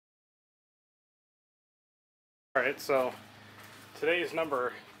Alright, so today is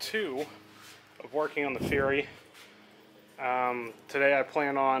number 2 of working on the Fury. Today I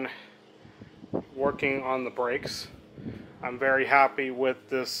plan on working on the brakes. I'm very happy with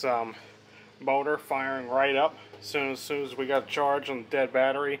this motor firing right up. As soon as we got charged on the dead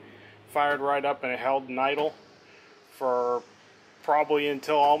battery, fired right up and it held idle for probably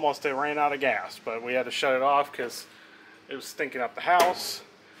until almost it ran out of gas. But we had to shut it off because it was stinking up the house,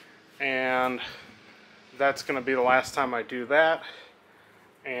 and that's going to be the last time I do that,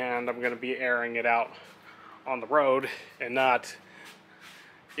 and I'm going to be airing it out on the road and not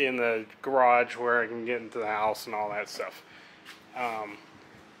in the garage where I can get into the house and all that stuff. Of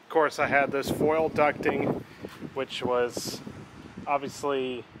course, I had this foil ducting, which was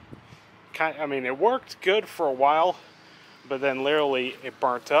obviously it worked good for a while, but then literally it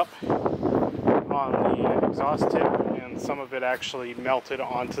burnt up on the exhaust tip, and some of it actually melted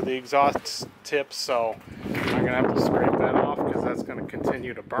onto the exhaust tip, so I'm gonna have to scrape that off because that's gonna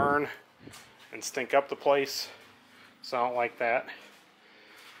continue to burn and stink up the place, so I don't like that.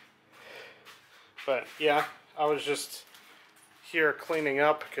 But yeah, I was just here cleaning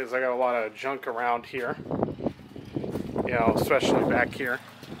up because I got a lot of junk around here, you know, especially back here.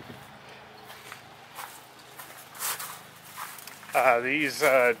 These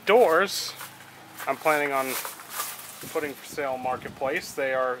doors I'm planning on putting for sale marketplace.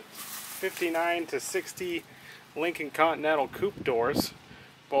 They are 59 to 60 Lincoln Continental Coupe doors,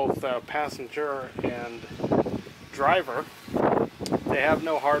 both passenger and driver. They have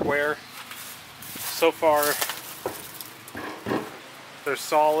no hardware. So far, they're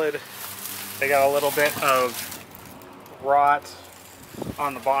solid. They got a little bit of rot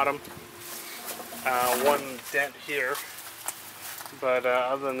on the bottom, one dent here, but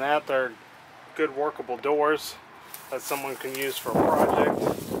other than that, they're good workable doors that someone can use for a project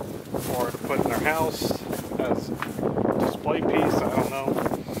or to put in their house as a display piece. I don't know.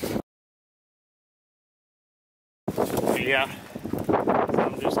 But yeah, so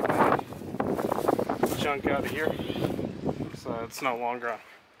I'm just going to chunk out of here so it's no longer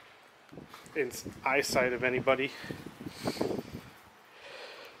in eyesight of anybody.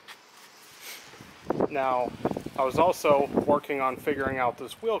 Now, I was also working on figuring out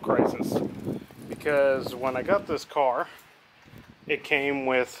this wheel crisis, because when I got this car, it came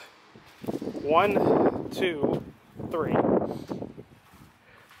with 1, 2, 3,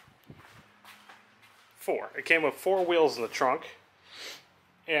 4. It came with 4 wheels in the trunk,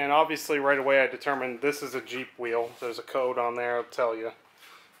 and obviously right away I determined this is a Jeep wheel. There's a code on there, I'll tell you.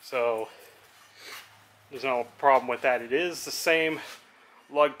 So there's no problem with that. It is the same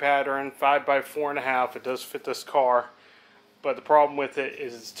lug pattern, 5x4.5. It does fit this car, but the problem with it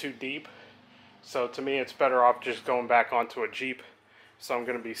is it's too deep. So to me, it's better off just going back onto a Jeep. So I'm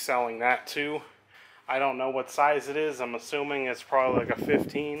going to be selling that too. I don't know what size it is. I'm assuming it's probably like a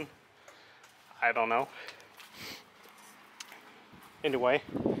 15. I don't know. Anyway,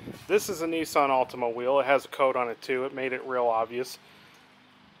 this is a Nissan Altima wheel. It has a code on it too. It made it real obvious.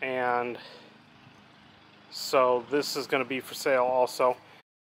 And so this is going to be for sale also.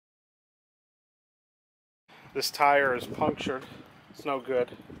 This tire is punctured. It's no good.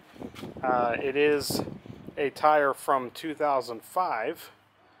 It is a tire from 2005,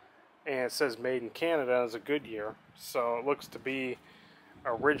 and it says made in Canada as a Goodyear, so it looks to be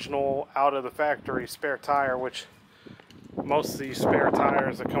original out of the factory spare tire, which most of these spare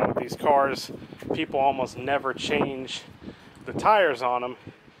tires that come with these cars, people almost never change the tires on them,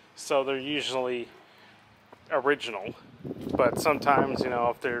 so they're usually original. But sometimes, you know,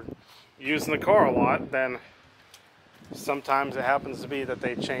 if they're using the car a lot, then sometimes it happens to be that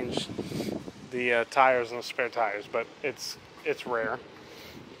they change the tires and the spare tires, but it's rare.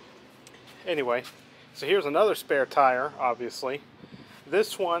 Anyway, so here's another spare tire, obviously.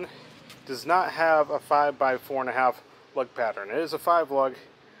 This one does not have a 5x4.5 lug pattern. It is a 5 lug,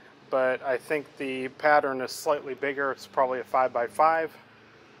 but I think the pattern is slightly bigger. It's probably a 5x5.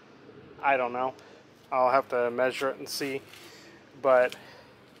 I don't know. I'll have to measure it and see, but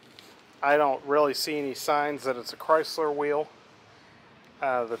I don't really see any signs that it's a Chrysler wheel.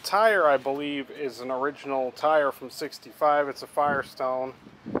 The tire, I believe, is an original tire from '65. It's a Firestone,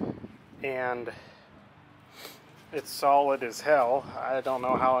 and it's solid as hell. I don't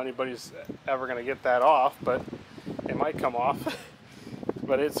know how anybody's ever going to get that off, but it might come off.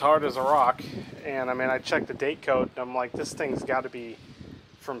 But it's hard as a rock. And I mean, I checked the date code, and I'm like, this thing's got to be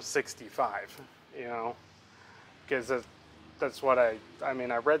from '65, you know, because that's what I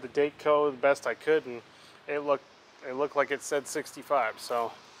read the date code the best I could, and it looked like it said 65,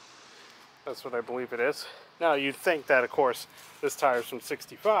 so that's what I believe it is. Now, you'd think that, of course, this tire's from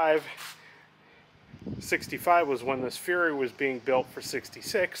 '65, 65 was when this Fury was being built for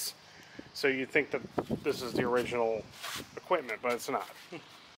 66, so you'd think that this is the original equipment, but it's not,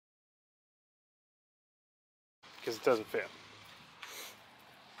 because it doesn't fit.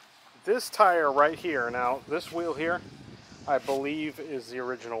 This tire right here, now this wheel here, I believe is the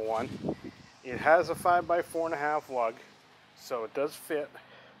original one. It has a 5x4.5 lug, so it does fit,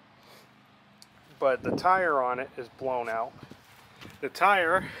 but the tire on it is blown out. The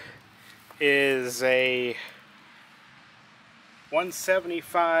tire is a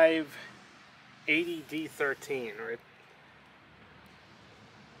 175 80D13, right?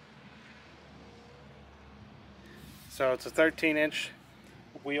 So it's a 13-inch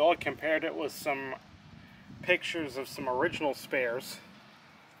wheel. I compared it with some pictures of some original spares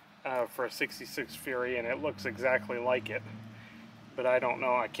for a 66 Fury, and it looks exactly like it. But I don't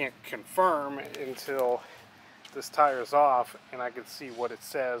know, I can't confirm until this tire's off and I can see what it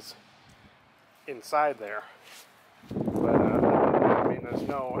says inside there. But I mean, there's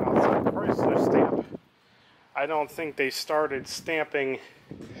no outside Chrysler stamp. I don't think they started stamping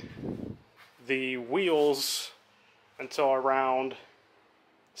the wheels until around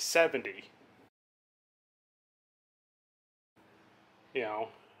 70. You know,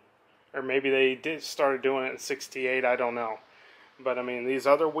 or maybe they did started doing it in 68, I don't know. But I mean, these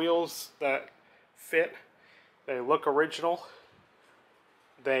other wheels that fit, they look original.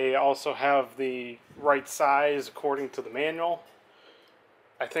 They also have the right size according to the manual.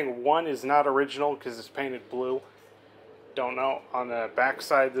 I think one is not original because it's painted blue. Don't know. On the back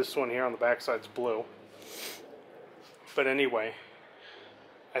side, this one here on the back side's blue. But anyway,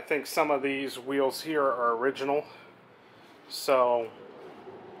 I think some of these wheels here are original. So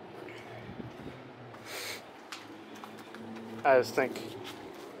I just think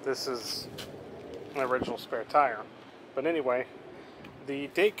this is an original spare tire. But anyway, the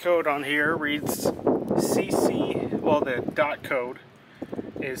date code on here reads CC, well, the dot code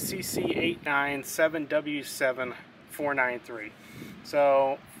is CC897W7493.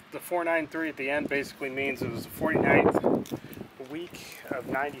 So the 493 at the end basically means it was the 49th week of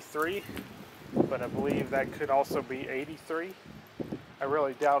 93, but I believe that could also be 83. I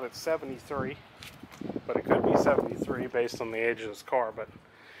really doubt it's 73, but it could be 73 based on the age of this car, but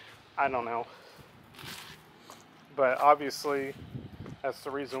I don't know. But obviously, that's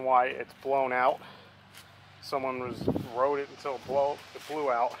the reason why it's blown out. Someone rode it until it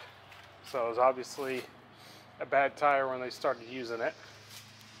blew out. So it was obviously a bad tire when they started using it.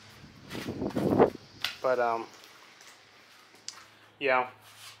 But yeah.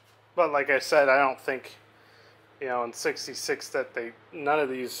 But like I said, I don't think, you know, in 66 that none of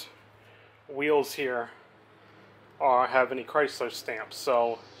these wheels here have any Chrysler stamps.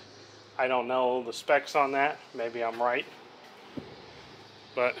 So I don't know the specs on that. Maybe I'm right.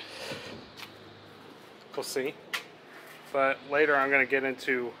 But we'll see. But later I'm going to get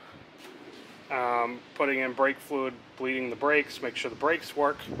into putting in brake fluid, bleeding the brakes, make sure the brakes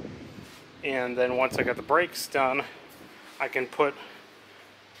work. And then once I got the brakes done, I can put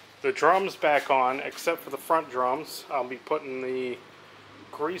the drums back on, except for the front drums. I'll be putting the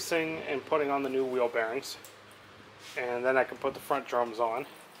greasing and putting on the new wheel bearings. And then I can put the front drums on.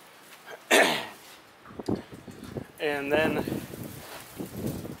 And then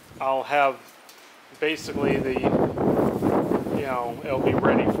I'll have basically the, you know, it'll be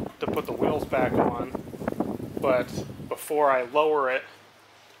ready to put the wheels back on. But before I lower it,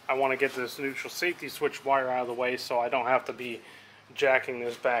 I want to get this neutral safety switch wire out of the way so I don't have to be jacking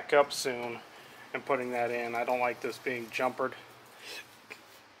this back up soon and putting that in. I don't like this being jumpered.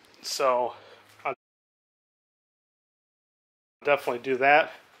 So I'll definitely do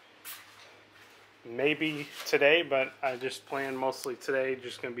that. Maybe today, but I just plan mostly today,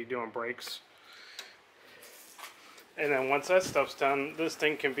 just going to be doing brakes. And then once that stuff's done, this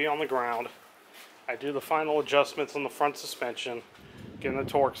thing can be on the ground. I do the final adjustments on the front suspension, getting the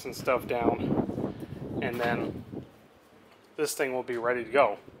torques and stuff down, and then this thing will be ready to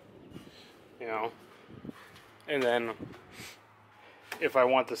go, you know. And then if I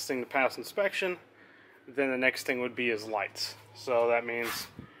want this thing to pass inspection, then the next thing would be his lights. So that means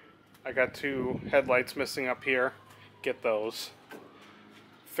I got 2 headlights missing up here. Get those.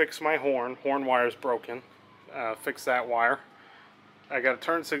 Fix my horn. Horn wire's broken. Fix that wire. I got a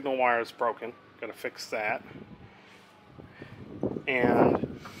turn signal wire is broken. Gonna fix that.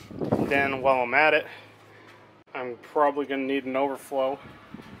 And then while I'm at it, I'm probably gonna need an overflow.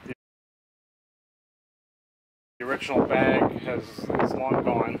 The original bag is long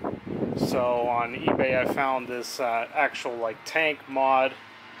gone. So on eBay I found this actual like tank mod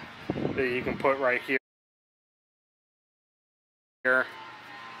that you can put right here.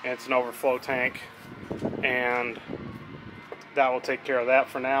 and it's an overflow tank, and that will take care of that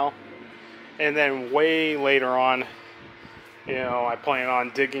for now. And then way later on, you know, I plan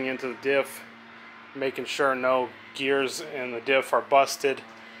on digging into the diff, making sure no gears in the diff are busted,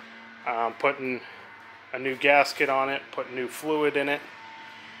 putting a new gasket on it, putting new fluid in it,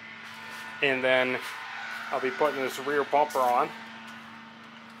 and then I'll be putting this rear bumper on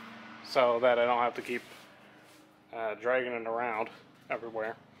so that I don't have to keep dragging it around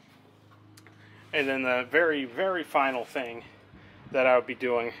everywhere. And then the very, very final thing that I would be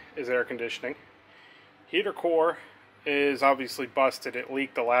doing is air conditioning. Heater core is obviously busted. It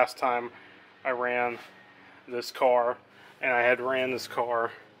leaked the last time I ran this car, and I had ran this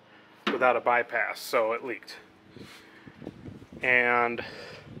car without a bypass, so it leaked. And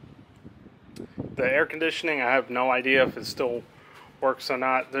the air conditioning, I have no idea if it still works or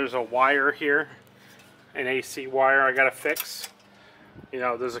not. There's a wire here, an AC wire I gotta fix. You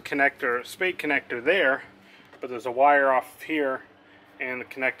know, there's a connector, spade connector there, but there's a wire off here, and the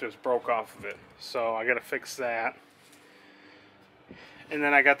connector's broke off of it. So I gotta fix that. And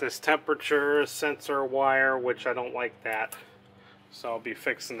then I got this temperature sensor wire, which I don't like that, so I'll be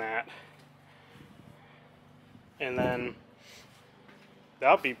fixing that. And then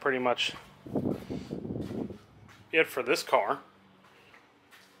that'll be pretty much it for this car.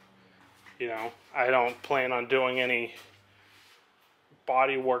 You know, I don't plan on doing any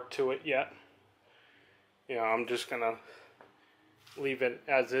body work to it yet. You know, I'm just gonna leave it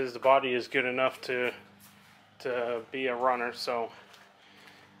as is. The body is good enough to be a runner, so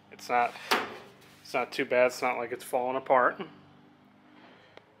it's not too bad. It's not like it's falling apart.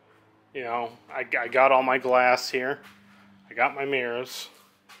 You know, I got all my glass here. I got my mirrors.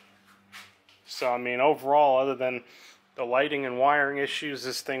 So I mean, overall, other than the lighting and wiring issues,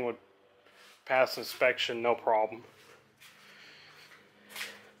 this thing would pass inspection no problem.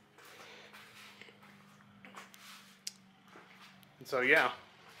 So yeah,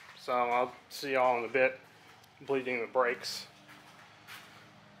 so I'll see y'all in a bit, bleeding the brakes.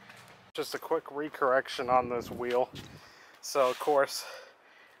 Just a quick recorrection on this wheel. So of course,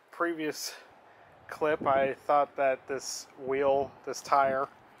 previous clip I thought that this wheel, this tire,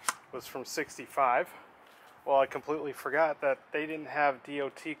 was from 65. Well, I completely forgot that they didn't have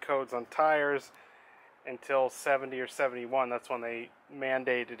DOT codes on tires until 70 or 71. That's when they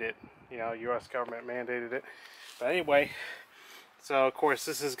mandated it. You know, US government mandated it. But anyway, so of course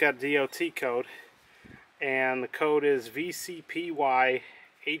this has got DOT code, and the code is VCPY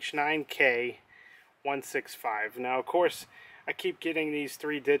H9K165. Now of course I keep getting these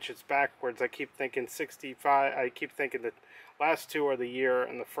three digits backwards. I keep thinking 65. I keep thinking the last two are the year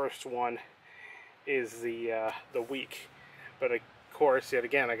and the first one is the week. But of course, yet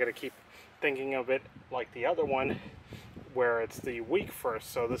again, I got to keep thinking of it like the other one, where it's the week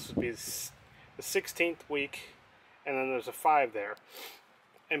first. So this would be the 16th week, and then there's a 5 there.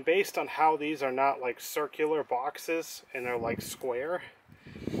 And based on how these are not like circular boxes and they're like square,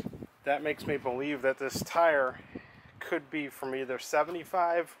 that makes me believe that this tire could be from either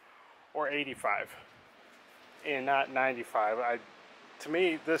 75 or 85 and not 95. To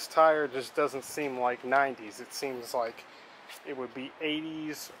me, this tire just doesn't seem like 90s. It seems like it would be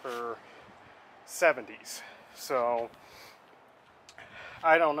 80s or 70s. So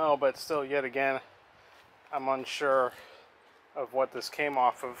I don't know, but still, yet again, I'm unsure of what this came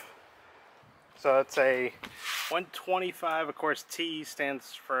off of. So it's a 125, of course T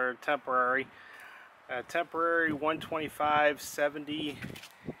stands for temporary. Temporary 125 70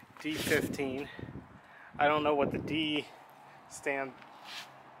 D15. I don't know what the D stand,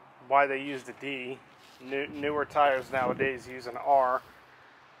 why they use the D. Newer tires nowadays use an R.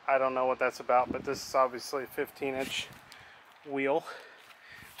 I don't know what that's about, but this is obviously a 15-inch wheel.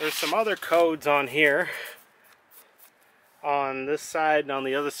 There's some other codes on here, on this side and on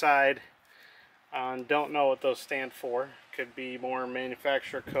the other side. Don't know what those stand for. Could be more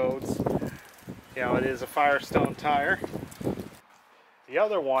manufacturer codes. You know, it is a Firestone tire. The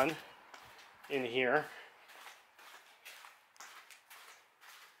other one in here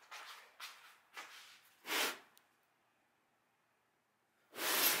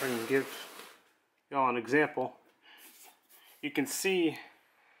I can give y'all an example. You can see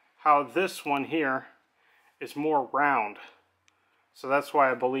how this one here is more round. So that's why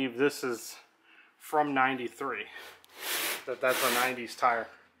I believe this is from 93. That's a 90s tire.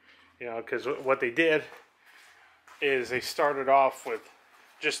 You know, because what they did is they started off with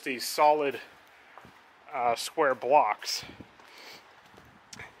just these solid square blocks,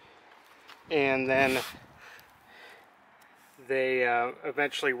 and then they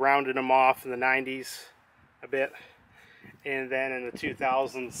eventually rounded them off in the 90s a bit, and then in the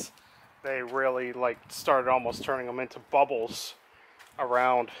 2000s they really like started almost turning them into bubbles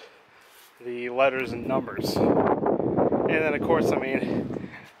around the letters and numbers. And then of course, I mean,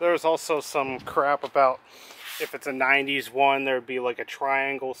 there's also some crap about if it's a 90s one, there'd be like a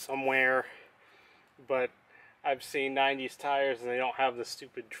triangle somewhere, but I've seen 90s tires and they don't have the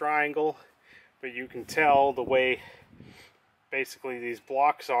stupid triangle, but you can tell the way basically these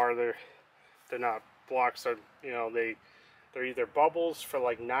blocks are. They're not blocks, they're, you know, they're either bubbles for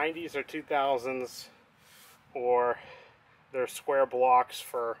like 90s or 2000s, or they're square blocks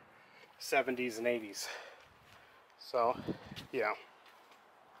for 70s and 80s. So yeah,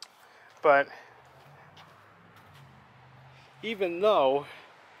 but even though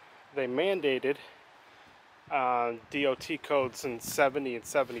they mandated DOT codes in 70 and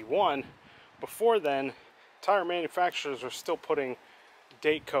 71, before then, tire manufacturers were still putting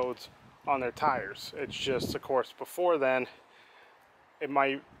date codes on their tires. It's just, of course, before then, it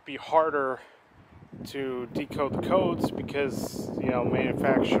might be harder to decode the codes because, you know,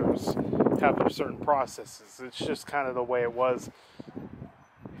 manufacturers have their certain processes. It's just kind of the way it was.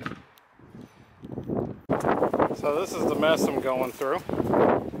 So this is the mess I'm going through.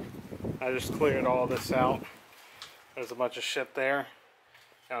 I just cleared all this out. There's a bunch of shit there,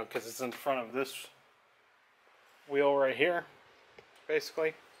 you know, because it's in front of this wheel right here,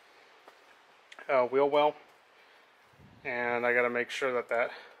 basically. Wheel well. And I got to make sure that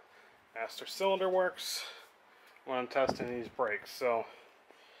that master cylinder works when I'm testing these brakes. So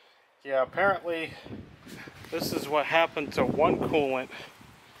yeah, apparently this is what happened to one coolant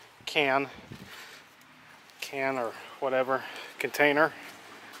can or whatever container.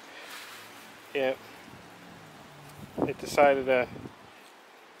 It decided to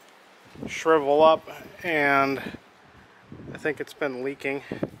shrivel up, and I think it's been leaking,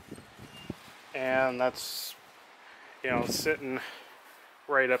 and that's, you know, sitting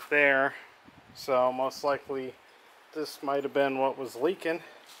right up there. So most likely this might have been what was leaking,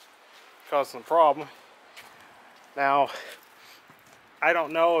 causing the problem. Now I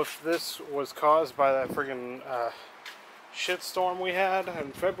don't know if this was caused by that friggin' shitstorm we had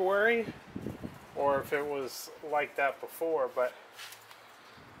in February, or if it was like that before, but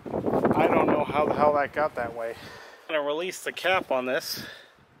I don't know how the hell that got that way. I'm gonna release the cap on this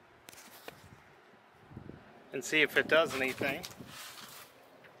and see if it does anything.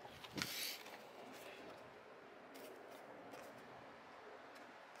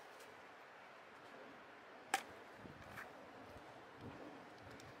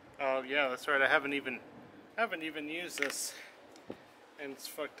 Oh yeah, that's right. I haven't even used this, and it's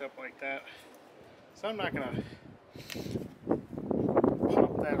fucked up like that. So I'm not gonna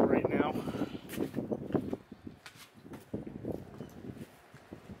pop that right now.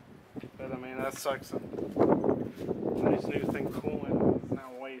 But I mean, that sucks. Nice new thing cooling is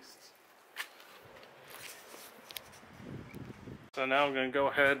now waste. So now I'm gonna go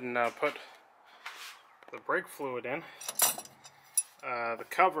ahead and put the brake fluid in. The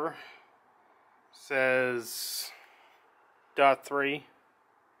cover says .3,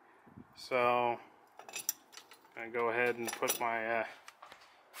 so I'm going to go ahead and put my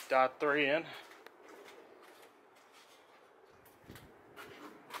 .3 in.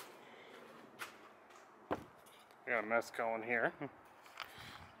 I got a mess going here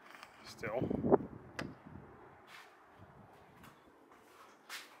still.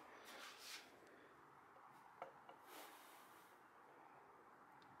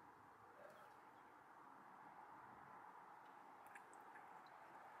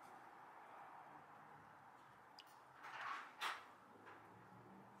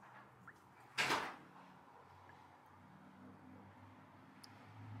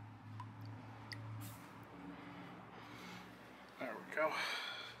 There we go.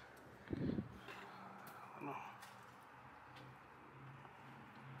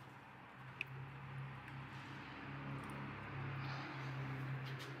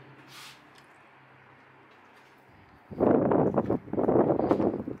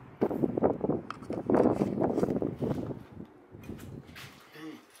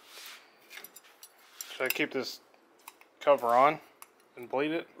 Should I keep this cover on and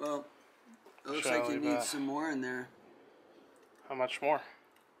bleed it? Well, it looks like you need some more in there. How much more?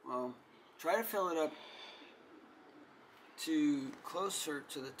 Well, try to fill it up to closer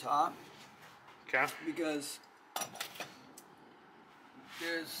to the top. Okay. Because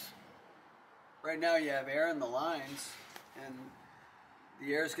there's, right now you have air in the lines, and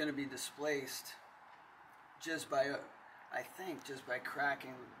the air is going to be displaced just by, I think, just by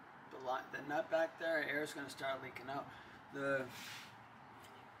cracking the nut back there. Air is going to start leaking out.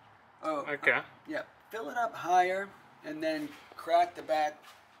 Okay. Yeah, fill it up higher and then crack the back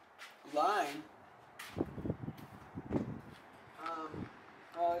line.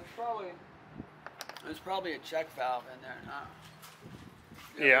 There's probably a check valve in there now.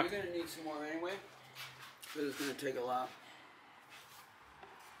 Yeah. You're gonna need some more anyway, because it's gonna take a lot.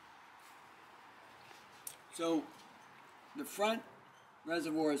 So, the front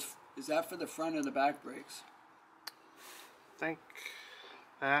reservoir is that for the front or the back brakes? I think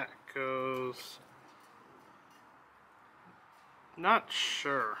that goes. Not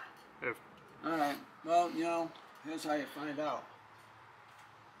sure if. All right. Well, you know, here's how you find out.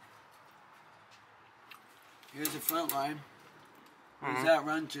 Here's the front line. Where does that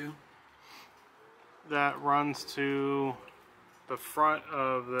run to? That runs to the front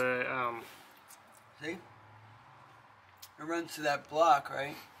of the. See? It runs to that block,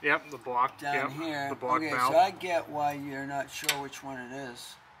 right? Yep, the block. Down here. The block okay, valve. so I get why you're not sure which one it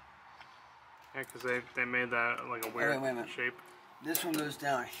is. Yeah, because they made that like a weird wait a minute. shape. This one goes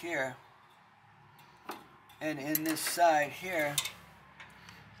down here. And in this side here,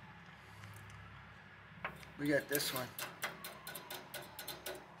 we got this one.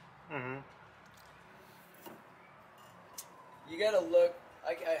 Mm-hmm. You gotta look.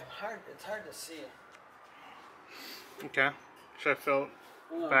 It's hard to see. Okay. Should I fill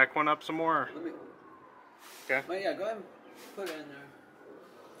back one up some more? Let me. Okay. Well, yeah, go ahead and put it in there.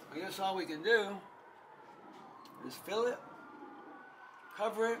 I guess all we can do is fill it,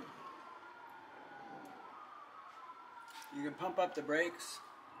 cover it. You can pump up the brakes.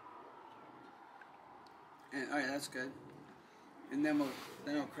 And, all right, that's good. And then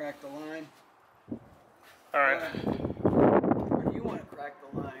we'll crack the line. All right. Or do you want to crack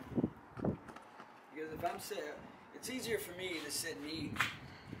the line? Because if I'm sitting, it's easier for me to sit and eat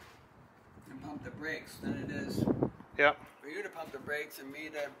and pump the brakes than it is Yep. for you to pump the brakes and me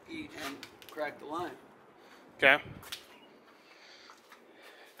to eat and crack the line. Okay.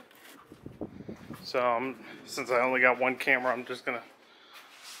 So since I only got one camera, I'm just gonna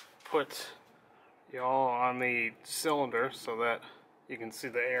put y'all on the cylinder so that you can see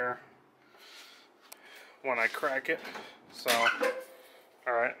the air when I crack it. So,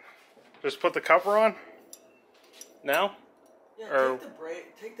 all right, just put the cover on now. Yeah, or,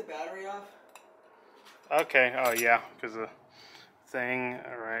 take the battery off. Okay. Oh yeah, because the thing.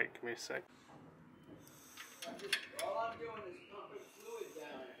 All right, give me a sec. All I'm doing is pumping fluid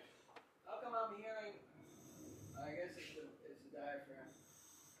down it. How come I'm hearing? I guess it's the diaphragm.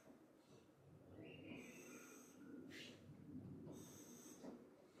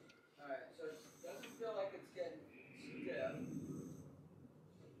 All right, so it doesn't feel like it's getting stiff.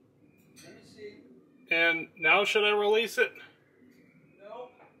 Let me see. And now should I release it?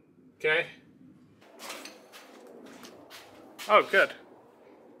 Nope. Okay. Oh, good.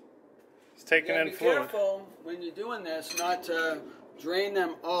 It's taking in Be fluid. careful when you're doing this not to drain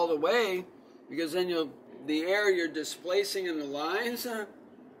them all the way, because then the air you're displacing in the lines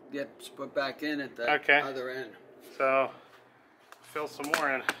gets put back in at the other end. So fill some more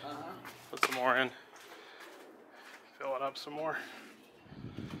in. Uh-huh. Put some more in. Fill it up some more.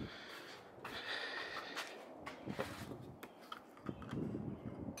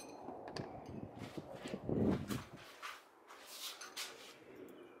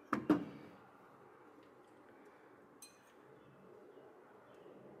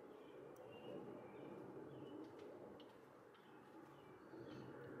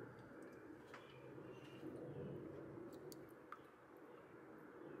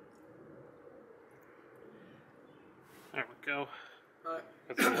 There we go. Right.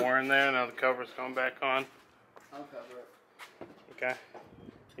 Put some more in there. Now the cover's going back on. I'll cover it. Okay.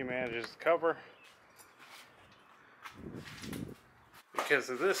 He manages the cover. Because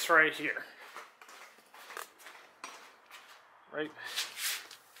of this right here. Right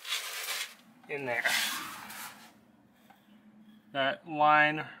in there. That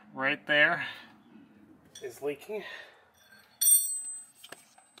line right there is leaking.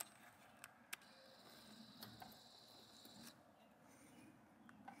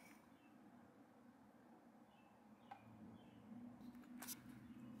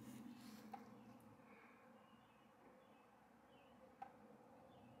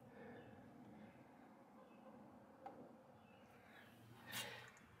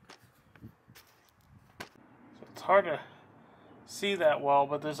 It's hard to see that well,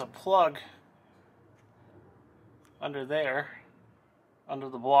 but there's a plug under there, under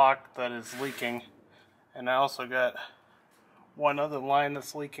the block, that is leaking. And I also got one other line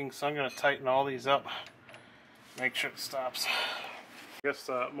that's leaking, so I'm going to tighten all these up, make sure it stops. I guess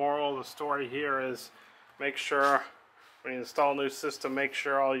the moral of the story here is make sure when you install a new system, make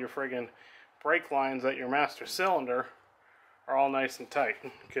sure all your friggin' brake lines at your master cylinder are all nice and tight,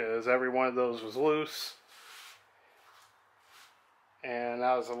 because every one of those was loose. And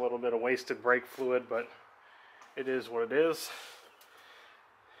that was a little bit of wasted brake fluid, but it is what it is.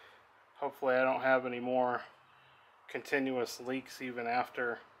 Hopefully I don't have any more continuous leaks even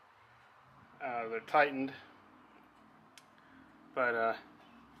after they're tightened. But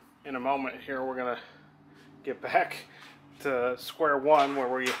in a moment here we're gonna get back to square one, where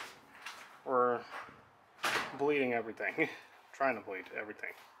we're bleeding everything. Trying to bleed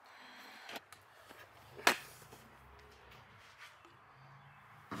everything.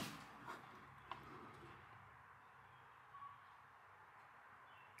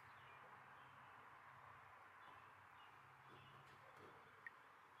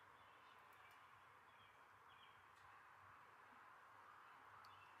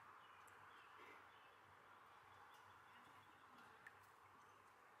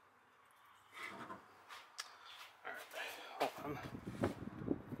 Hold on.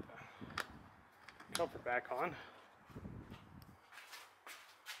 Cover back on.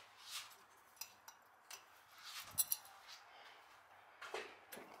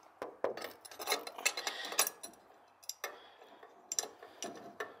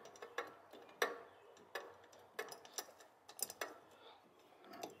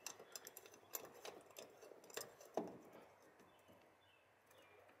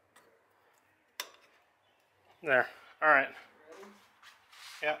 There. All right.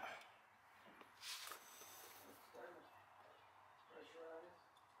 Yeah.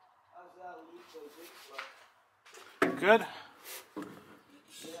 Good. Yeah,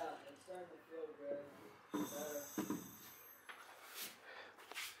 it's starting to feel good.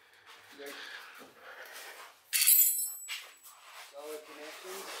 Better. Solid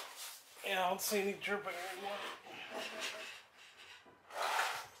connections. Yeah, I don't see any dripping anymore.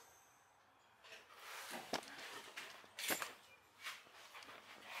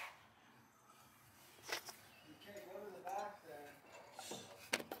 Okay, go to the back there.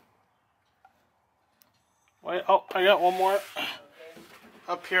 Wait, oh, I got one more. Okay.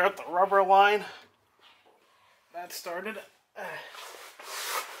 Up here at the rubber line. That started.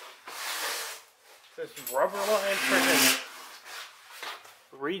 This rubber line freaking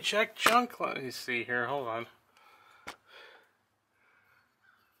recheck junk. Let me see here. Hold on.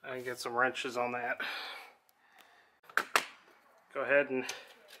 I can get some wrenches on that. Go ahead and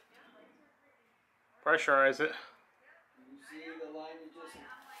pressurize it. You see the line you just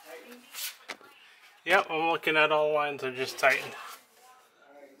tightened? Yep, I'm looking at all lines are just tightened.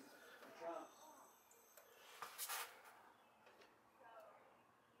 Alright, Trump.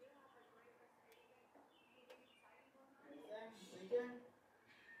 Anything?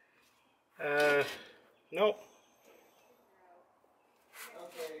 Leaking? Nope.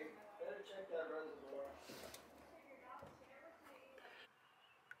 Okay, better check that reservoir.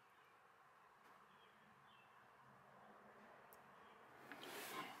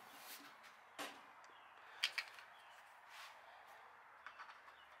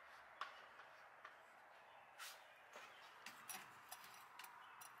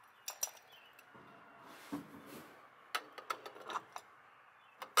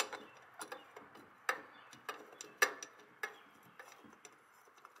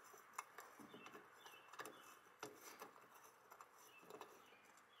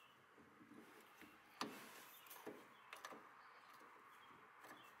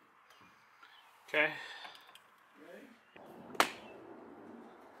 Okay. Ready?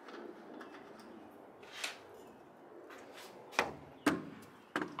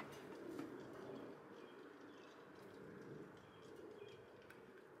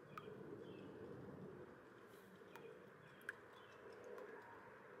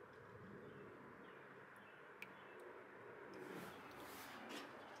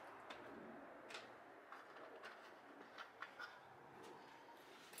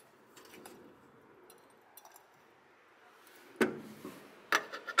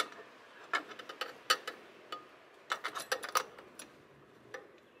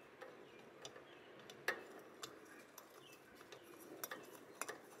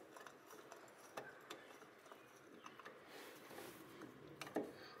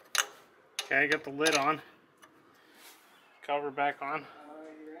 Okay, get the lid on. Cover back on. Alright,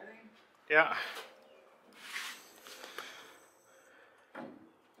 you ready? Yeah.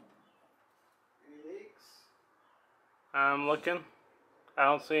 Any leaks? I'm looking. I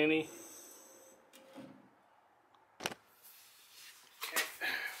don't see any. Okay,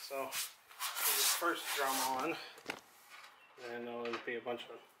 so put this first drum on. And there'll be a bunch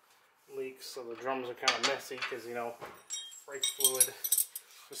of leaks, so the drums are kind of messy because, you know, brake fluid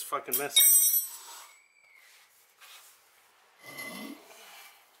is fucking missing.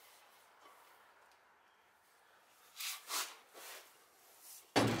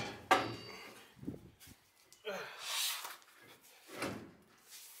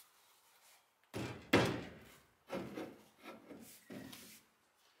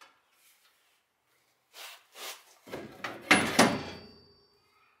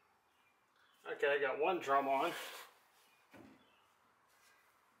 Okay, I got one drum on.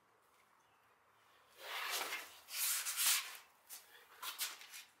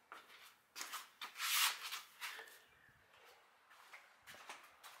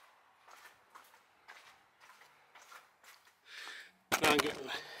 Now I'm getting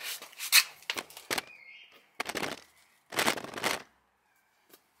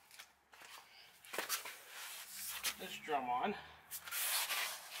this drum on.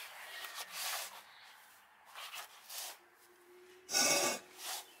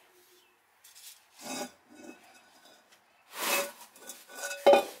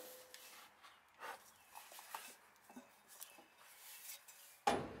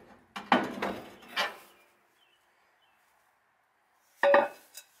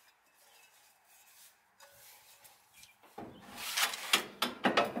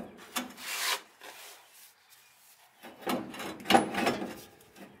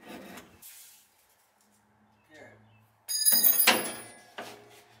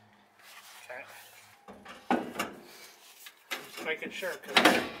 Making sure.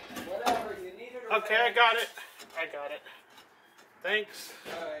 Whatever, you need it. Okay, I got it. I got it. Thanks.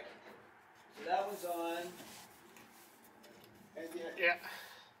 Alright. So that one's on. And Yeah.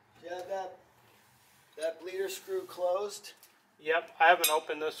 Do you have that bleeder screw closed? Yep, I haven't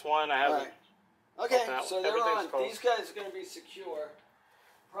opened this one. I haven't. Right. Okay, so they're on. Closed. These guys are going to be secure.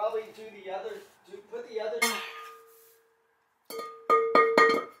 Probably put the other.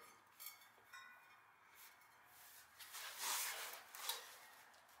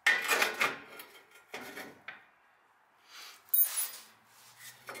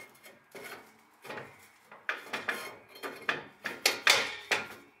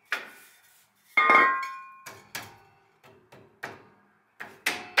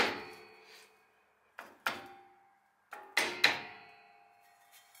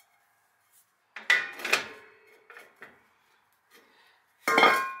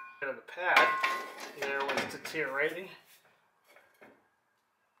 Of the pad there was deteriorating.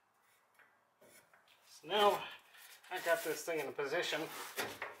 So now I got this thing in a position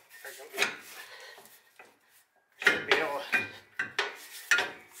I should be able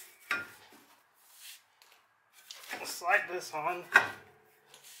to slide this on.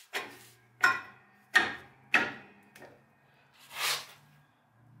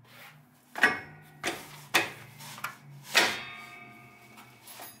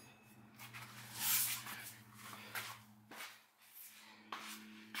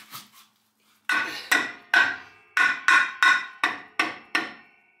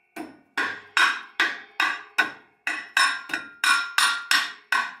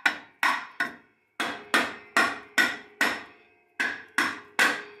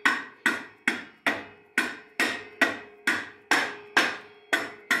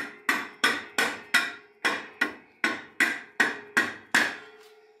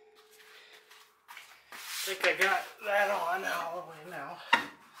 I think I got that on all the way now. So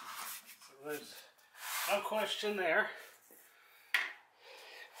there's no question there.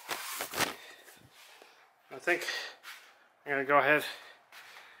 I think I'm going to go ahead and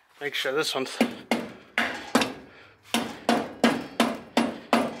make sure this one's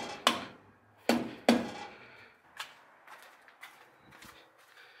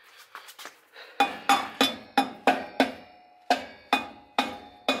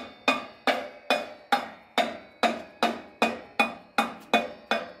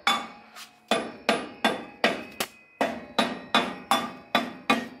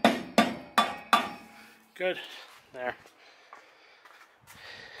good. There.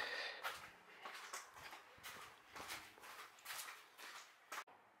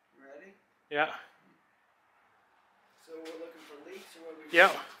 You ready? Yeah. So we're looking for leaks or what we?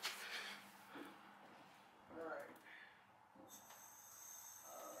 Yep. Alright.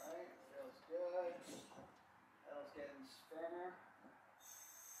 Alright, feels good. That'll getting firmer.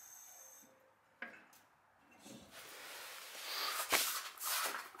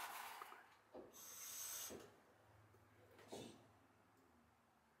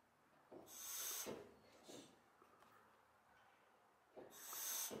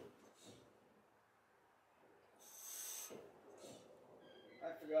 I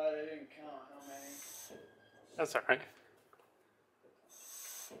forgot I didn't count how many. That's all right.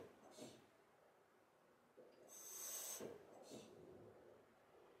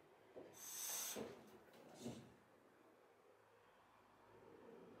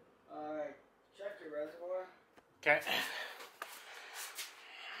 Alright, check your reservoir. Okay.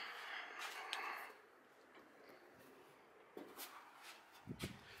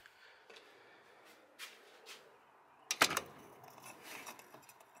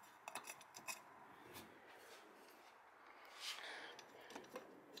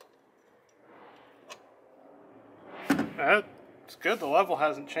 It's good. The level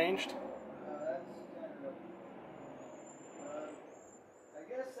hasn't changed. That's kind of, I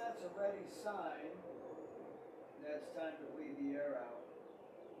guess that's a ready sign that it's time to bleed the air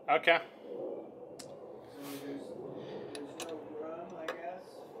out. Okay. So there's no room, I guess,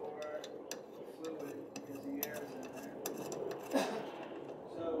 for fluid because the air is in there.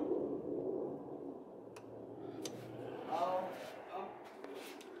 So I'll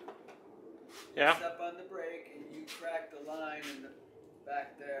Yeah. step on the brake and you crack the line in the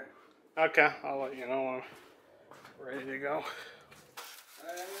back there. Okay. I'll let you know when I'm ready to go. Alright,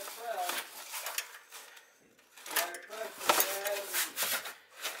 I'm going to press. Alright, press the gas.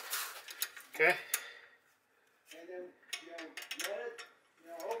 Okay. And then, let it,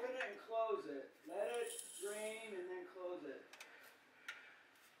 open it and close it. Let it drain and then close it.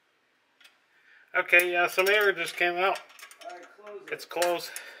 Okay, yeah, some air just came out. Alright, close it. It's closed.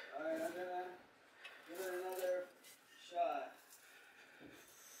 Alright, I'm gonna give it another shot.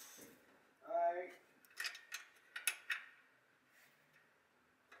 Alright.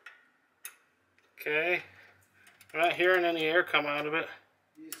 Okay. I'm not hearing any air come out of it.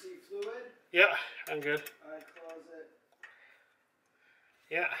 Do you see fluid? Yeah, I'm good. Alright, close it.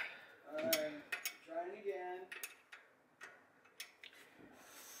 Yeah. Alright, trying again.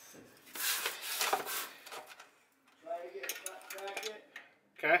 Try to crack it.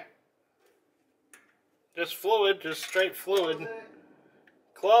 Okay. Just fluid, just straight fluid. Close it.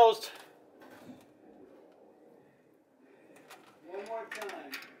 Closed. One more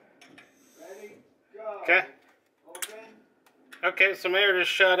time. Ready? Go. Okay. Open. Okay, some air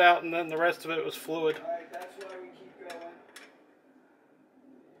just shot out and then the rest of it was fluid. Alright, that's why we keep going.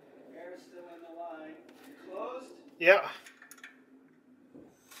 Air's still in the line. Closed. Yeah.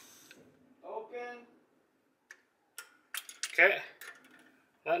 Open. Okay.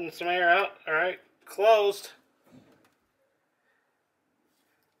 Letting some air out. Alright. Closed.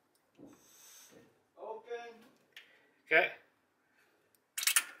 Open. Okay.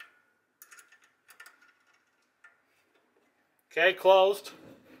 Okay, closed.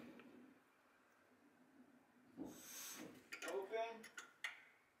 Open.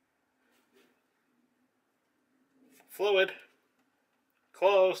 Fluid.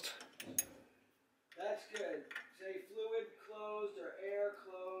 Closed. That's good. Say fluid closed or air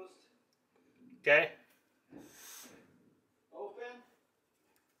closed. Okay. Open.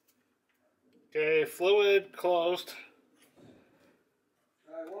 Okay, fluid closed.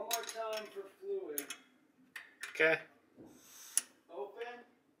 Alright, one more time for fluid. Okay. Open.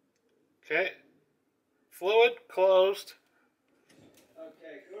 Okay. Fluid closed.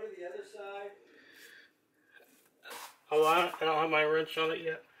 Okay, go to the other side. Hold on, I don't have my wrench on it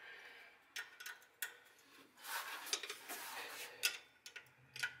yet.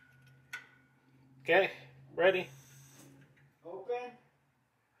 Okay, ready. Open.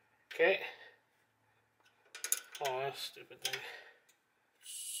 Okay. Oh, that's a stupid thing.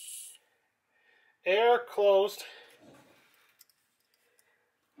 Air closed.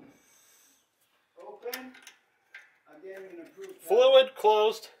 Open. I'm getting an improved pedal. Fluid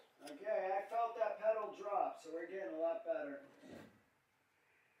closed. Okay, I felt that pedal drop, so we're getting a lot better.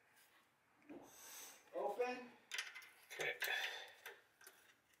 Open. Okay.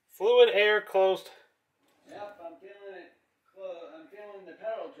 Fluid, air closed. Yep, I'm feeling it. I'm feeling the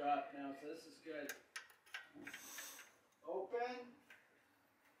pedal drop now, so this is good. Open.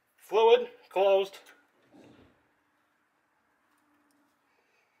 Fluid closed.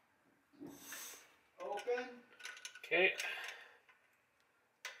 Open. Okay.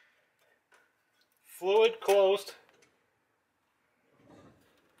 Fluid closed.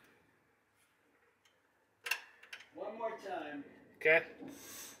 One more time. Okay.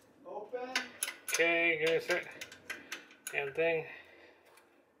 Open. Okay, give me a sec. And thing.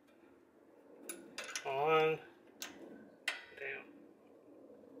 On. Down.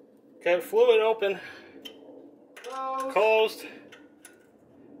 Okay, fluid open. Close. Closed.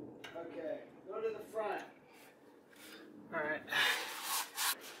 Okay, go to the front. Alright.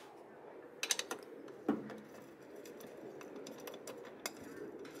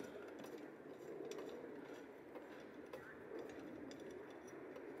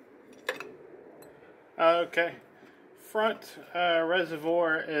 Okay. Front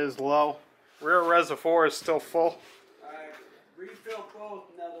reservoir is low. Rear reservoir is still full. Alright, refill both.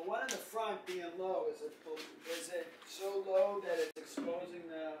 Now the one in the front being low, is it so low that it's exposing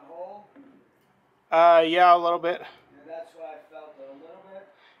the hole? Yeah, a little bit. And that's why I felt it a little bit.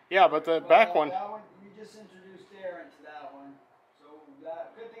 Yeah, but the back one. That one, you just introduced air into that one. So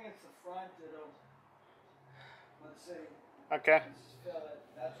that good thing it's the front. It'll. Let's see. Okay. Let's fill it.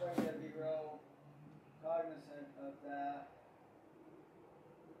 That's why we gotta be real cognizant of that.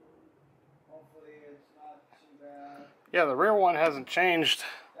 Hopefully it's not too bad. Yeah, the rear one hasn't changed.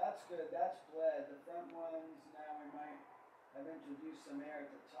 That's good. That's bled. The front ones, now we might have introduced some air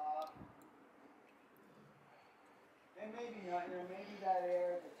at the top. And maybe not. Maybe that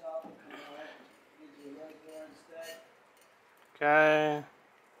air at the top, gives you right there instead. Okay.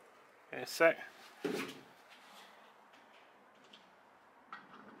 Okay, sec.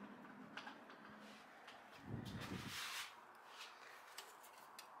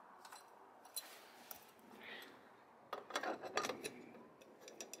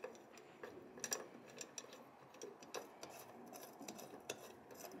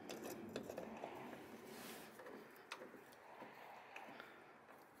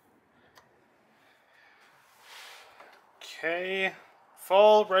 Okay,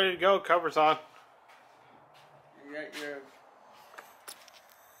 full, ready to go, covers on. You got your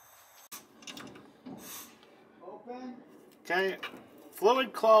open. Okay,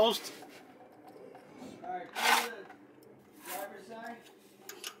 fluid closed. Alright, go to the driver's side.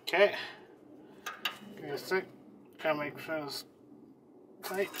 Okay, give me a sec. Gotta make sure it's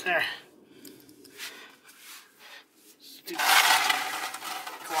tight there. Stupid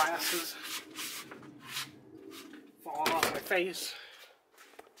glasses falling off my face.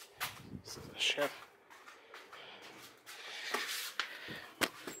 This is a shit.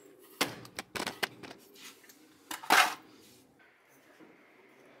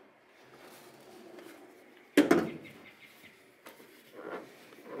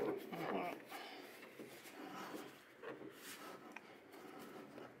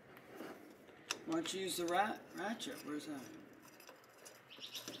 Why don't you use the ratchet? Where's that?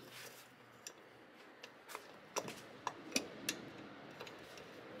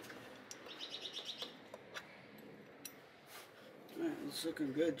 Alright, it's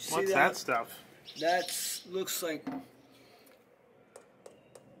looking good. You What's see that stuff? That looks like...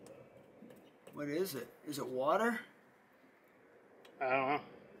 What is it? Is it water? I don't know.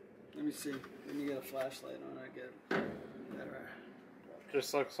 Let me see. Let me get a flashlight on it. Get it better.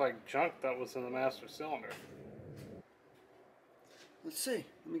 Just looks like junk that was in the master cylinder. Let's see.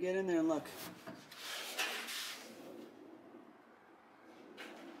 Let me get in there and look.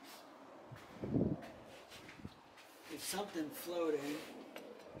 It's something floating.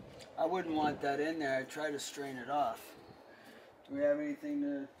 I wouldn't want that in there. I'd try to strain it off. Do we have anything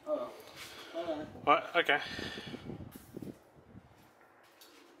to... Oh. Hold on. What? Okay.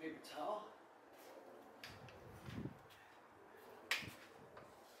 Paper towel?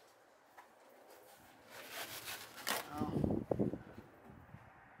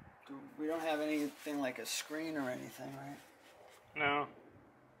 We don't have anything like a screen or anything, right? No.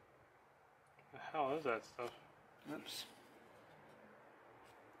 The hell is that stuff? Oops.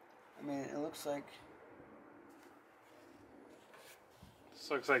 I mean, it looks like... This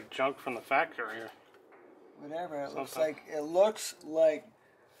looks like junk from the factory here. Whatever. It looks Something. like... It looks like...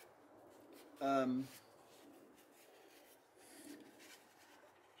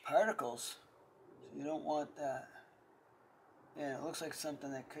 particles. So you don't want that. Yeah, it looks like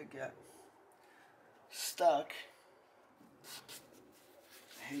something that could get stuck.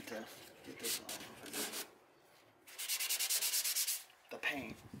 I hate to get this all over the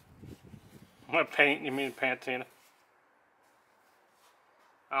paint. What paint? You mean patina?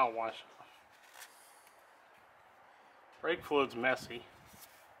 I'll wash it off. Brake fluid's messy.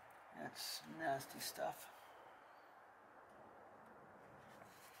 That's nasty stuff.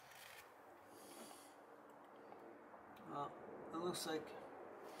 Well, it looks like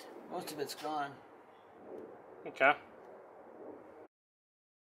most of it's gone. Okay.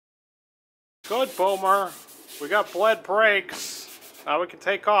 Good, Boomer. We got bled brakes. Now we can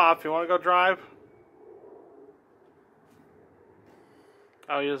take off. You want to go drive?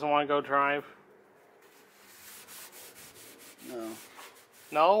 Oh, he doesn't want to go drive? No.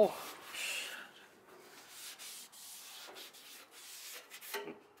 No?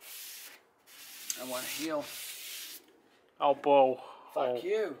 I want to heal. Oh, Bo. Fuck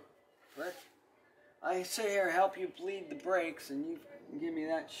you, prick. I sit here and help you bleed the brakes, and you give me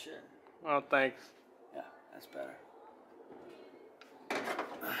that shit. Oh, thanks. Yeah, that's better.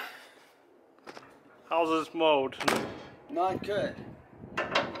 How's this mode? Not good.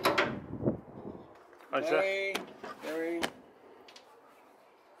 What's that? Very, very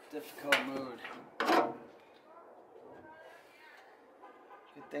difficult mood.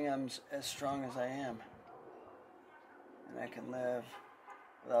 Good thing I'm as strong as I am. And I can live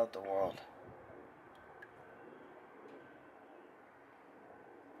without the world.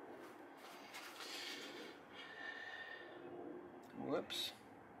 Whoops.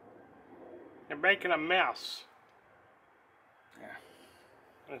 Hey, making a mess. There.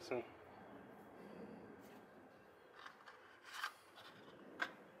 Listen.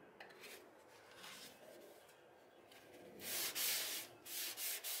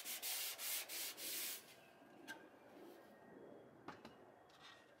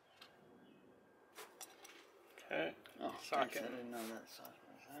 Okay. Oh, socket. thanks, I didn't know that socket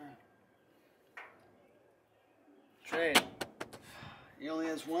was there. Trade. He only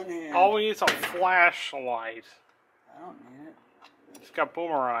has one hand. All we need is a flashlight. I don't need it. It's got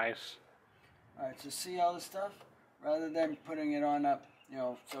boomer eyes. Alright, so see all this stuff? Rather than putting it on up, you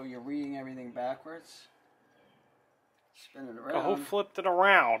know, so you're reading everything backwards, spin it around. Oh, who flipped it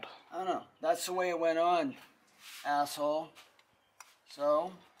around? I don't know. That's the way it went on, asshole.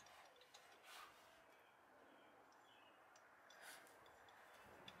 So,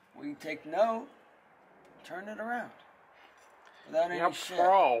 we take note, turn it around. Without any Yep, shit.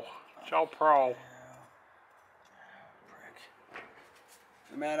 Pro. Joe Pro. Prick.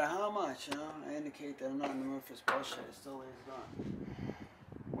 No matter how much, you know, I indicate that I'm not in the mood for this bullshit, it still lays it on.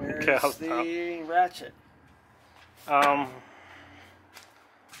 Where's the ratchet? Let's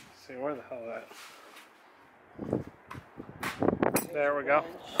see, where the hell is that? There we go.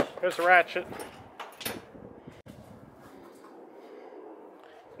 Here's the ratchet.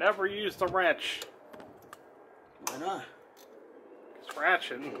 Never use the wrench. Why not? It's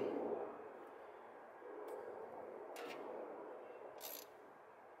ratchet.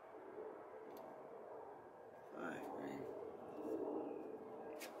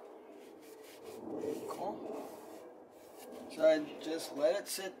 Cool. So I just let it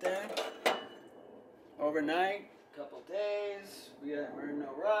sit there overnight, couple days. We're in no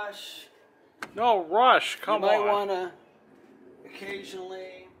rush. No rush, come on. You might want to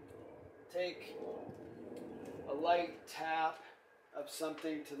occasionally take a light tap of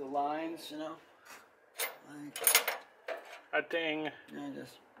something to the lines, you know? Like a ding. Yeah,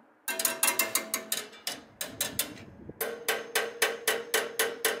 just.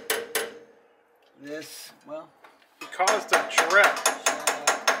 This, well. It caused a drip.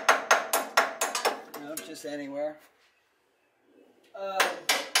 No, just anywhere. Around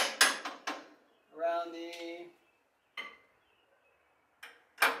the.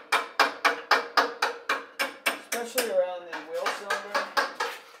 Especially around the wheel cylinder.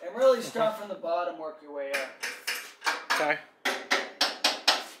 And really start from the bottom, work your way up. Okay.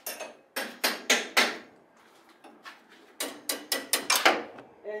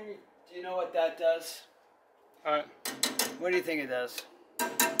 And do you know what that does? Alright. What do you think it does?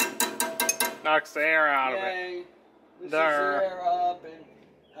 Knocks the air out of it. Yay. Loosens the There. air up and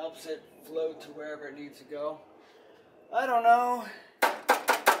helps it flow to wherever it needs to go. I don't know.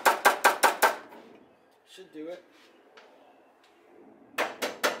 Should do it.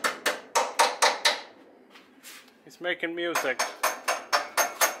 He's making music.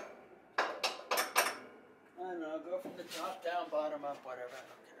 I don't know. Go from the top down, bottom up, whatever. I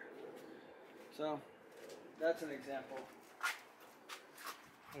don't care. So, that's an example.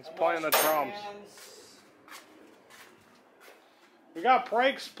 He's playing the drums. Hands. We got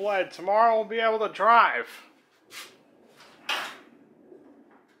brake split. Tomorrow we'll be able to drive.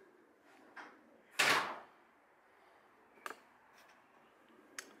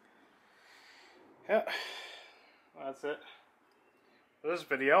 Yeah, that's it. For this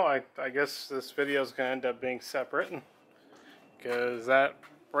video, I guess this video is going to end up being separate because that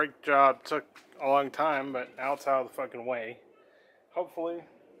brake job took a long time, but now it's out of the fucking way. Hopefully,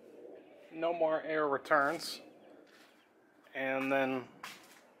 no more air returns. And then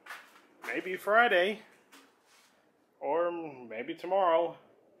maybe Friday or maybe tomorrow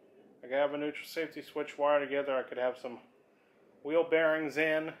I could have a neutral safety switch wired together. I could have some wheel bearings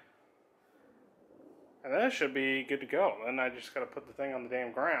in, and then it should be good to go. Then I just got to put the thing on the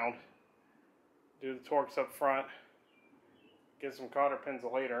damn ground, do the Torx up front, get some cotter pins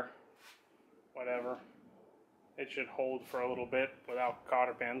later, whatever. It should hold for a little bit without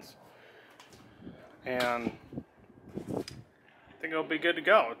cotter pins, and I think it'll be good to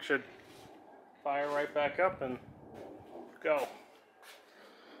go. It should fire right back up and go.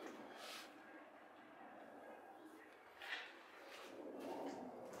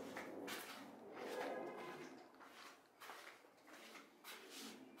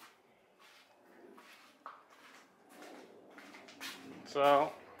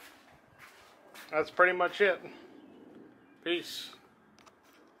 So, that's pretty much it. Peace.